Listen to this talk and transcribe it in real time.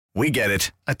We get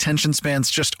it. Attention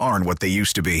spans just aren't what they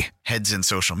used to be. Heads in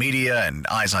social media and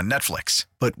eyes on Netflix.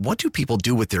 But what do people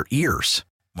do with their ears?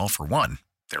 Well, for one,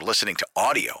 they're listening to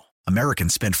audio.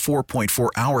 Americans spend 4.4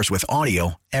 hours with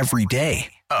audio every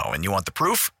day. Oh, and you want the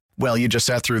proof? Well, you just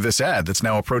sat through this ad that's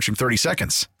now approaching 30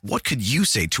 seconds. What could you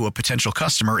say to a potential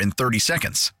customer in 30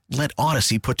 seconds? Let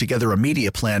Odyssey put together a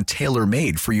media plan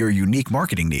tailor-made for your unique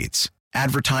marketing needs.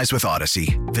 Advertise with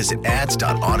Odyssey. Visit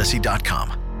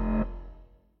ads.odyssey.com.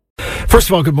 First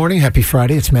of all, good morning. Happy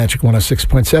Friday. It's Magic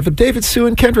 106.7. David, Sue,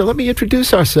 and Kendra, let me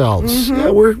introduce ourselves.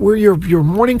 We're your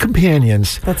morning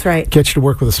companions. That's right. Get you to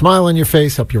work with a smile on your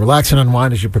face, help you relax and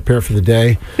unwind as you prepare for the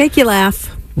day. Make you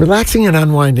laugh. Relaxing and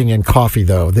unwinding and coffee,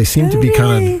 though, they seem to be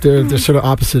kind of, they're sort of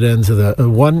opposite ends of the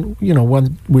one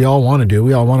we all want to do.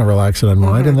 We all want to relax and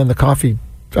unwind, and then the coffee,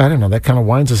 I don't know, that kind of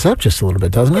winds us up just a little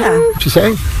bit, doesn't it? Yeah. What you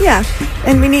say? Yeah,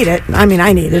 and we need it. I mean,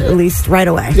 I need it at least right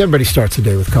away. Everybody starts the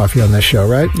day with coffee on this show,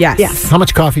 right? Yes. How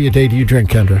much coffee a day do you drink,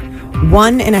 Kendra?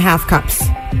 1.5 cups.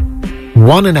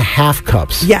 1.5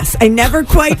 cups. Yes, I never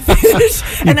quite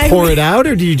finish. You pour it out,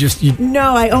 or do you just...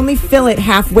 No, I only fill it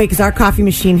halfway because our coffee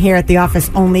machine here at the office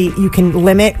you can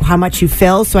limit how much you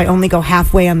fill, so I only go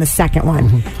halfway on the second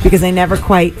one because I never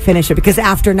quite finish it because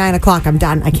after 9 o'clock I'm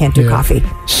done. I can't do coffee.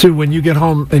 Sue, when you get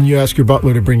home and you ask your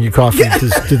butler to bring you coffee,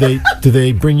 do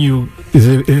they bring you... Is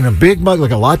it in a big mug,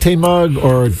 like a latte mug,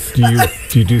 or do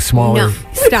you do smaller? No,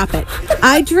 stop it.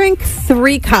 I drink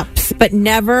 3 cups, but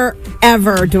never,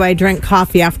 ever do I drink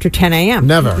coffee after 10 a.m.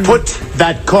 Never. Put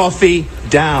that coffee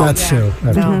down. That's Sue.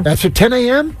 That's at 10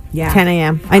 a.m.? Yeah. 10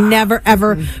 a.m. I never,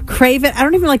 ever crave it. I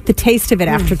don't even like the taste of it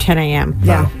after 10 a.m.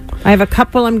 Yeah. I have a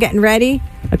cup while I'm getting ready,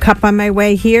 a cup on my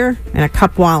way here, and a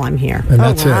cup while I'm here. And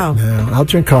that's wow. it. Yeah, I'll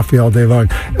drink coffee all day long.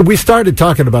 We started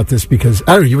talking about this because,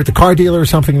 I don't know, you were at the car dealer or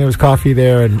something, and there was coffee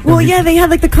there. They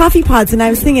had like the coffee pods, and I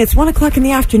was thinking it's 1 o'clock in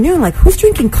the afternoon. Like, who's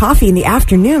drinking coffee in the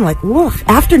afternoon? Like, whoa,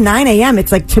 after 9 a.m.,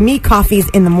 it's like, to me, coffee's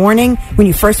in the morning when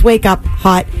you first wake up,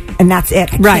 hot, and that's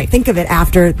it. I can't think of it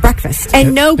after breakfast.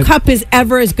 And no cup is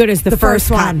ever as good as the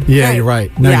first one. cup. Yeah, you're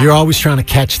right. No, Yeah. you're always trying to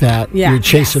catch that. Yeah. You're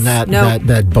chasing Yes.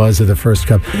 that buzz of the first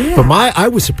cup. Yeah. But I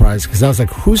was surprised because I was like,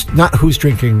 who's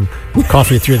drinking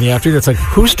coffee at 3 in the afternoon? It's like,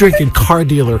 who's drinking car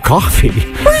dealer coffee?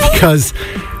 Because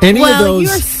of those...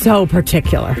 you're so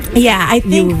particular. Yeah, I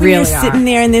think when really you're sitting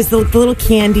there and there's the little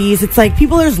candies, it's like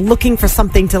people are just looking for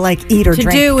something to like eat or To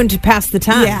drink. do and to pass the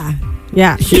time. Yeah.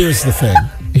 Yeah. Here's the thing.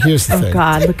 Oh,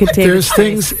 God, look at David. There's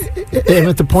things, I'm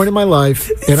at the point in my life,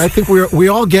 and I think we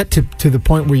all get to the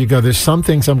point where you go, there's some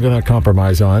things I'm going to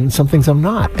compromise on, some things I'm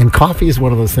not. And coffee is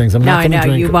one of those things. I'm not going to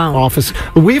drink you won't. office.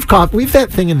 We've that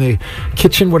thing in the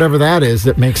kitchen, whatever that is,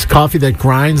 that makes coffee, that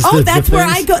grinds that's the where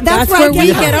things. I go. That's where I we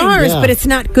get ours, Yeah. but it's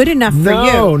not good enough for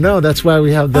you. No, that's why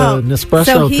we have the Nespresso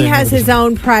So he thing. has his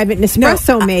own private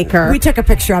Nespresso maker. We took a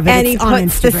picture of it. and he It's on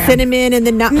puts the Instagram. cinnamon and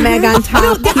the nutmeg on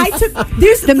top.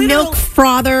 There's the milk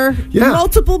frother. Yeah.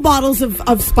 multiple bottles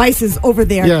of spices over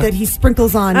there that he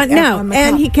sprinkles on. No, on the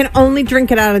and top. he can only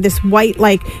drink it out of this white,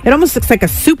 like, it almost looks like a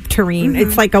soup tureen.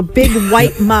 It's like a big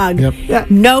white mug. Yep.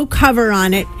 No cover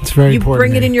on it. It's very you important.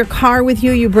 bring it in your car with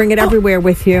you. You bring it everywhere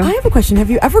with you. I have a question.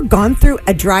 Have you ever gone through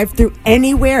a drive-through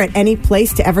anywhere at any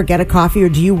place to ever get a coffee, or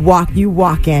do you walk? You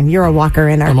walk in. You're a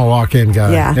walker-inner. I'm a walk-in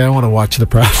guy. Yeah. I want to watch the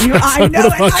process. I know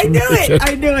it.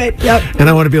 I knew it. Yep. And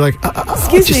I want to be like,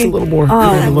 Excuse just me. a little more,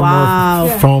 wow.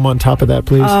 more foam on top of that,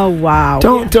 please. Oh, wow.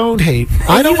 Don't hate.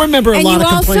 I don't remember a lot of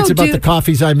complaints about the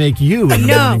coffees I make you in the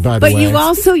morning, by the way. But you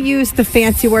also use the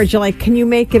fancy words. You're like, can you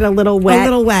make it a little wet? A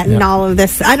little wet. And all of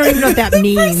this. I don't even know what that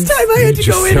means. First time I had to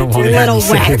go in and do a little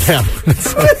wet.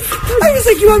 I was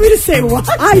like, you want me to say what?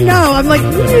 I know. I'm like,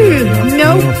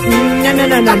 no.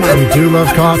 We do love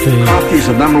coffee. Coffee is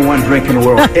the number one drink in the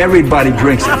world. Everybody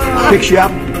drinks it. Picks you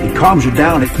up. It calms you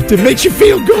down. It makes you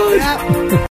feel good.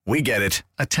 We get it.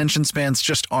 Attention spans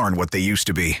just aren't what they used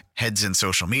to be. Heads in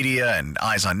social media and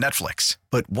eyes on Netflix.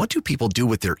 But what do people do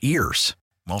with their ears?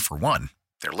 Well, for one,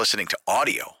 they're listening to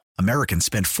audio. Americans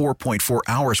spend 4.4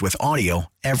 hours with audio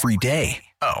every day.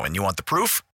 Oh, and you want the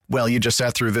proof? Well, you just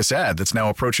sat through this ad that's now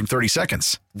approaching 30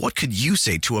 seconds. What could you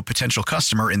say to a potential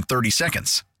customer in 30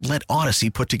 seconds? Let Odyssey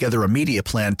put together a media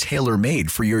plan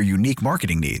tailor-made for your unique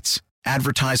marketing needs.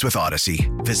 Advertise with Odyssey.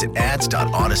 Visit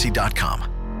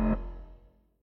ads.odyssey.com.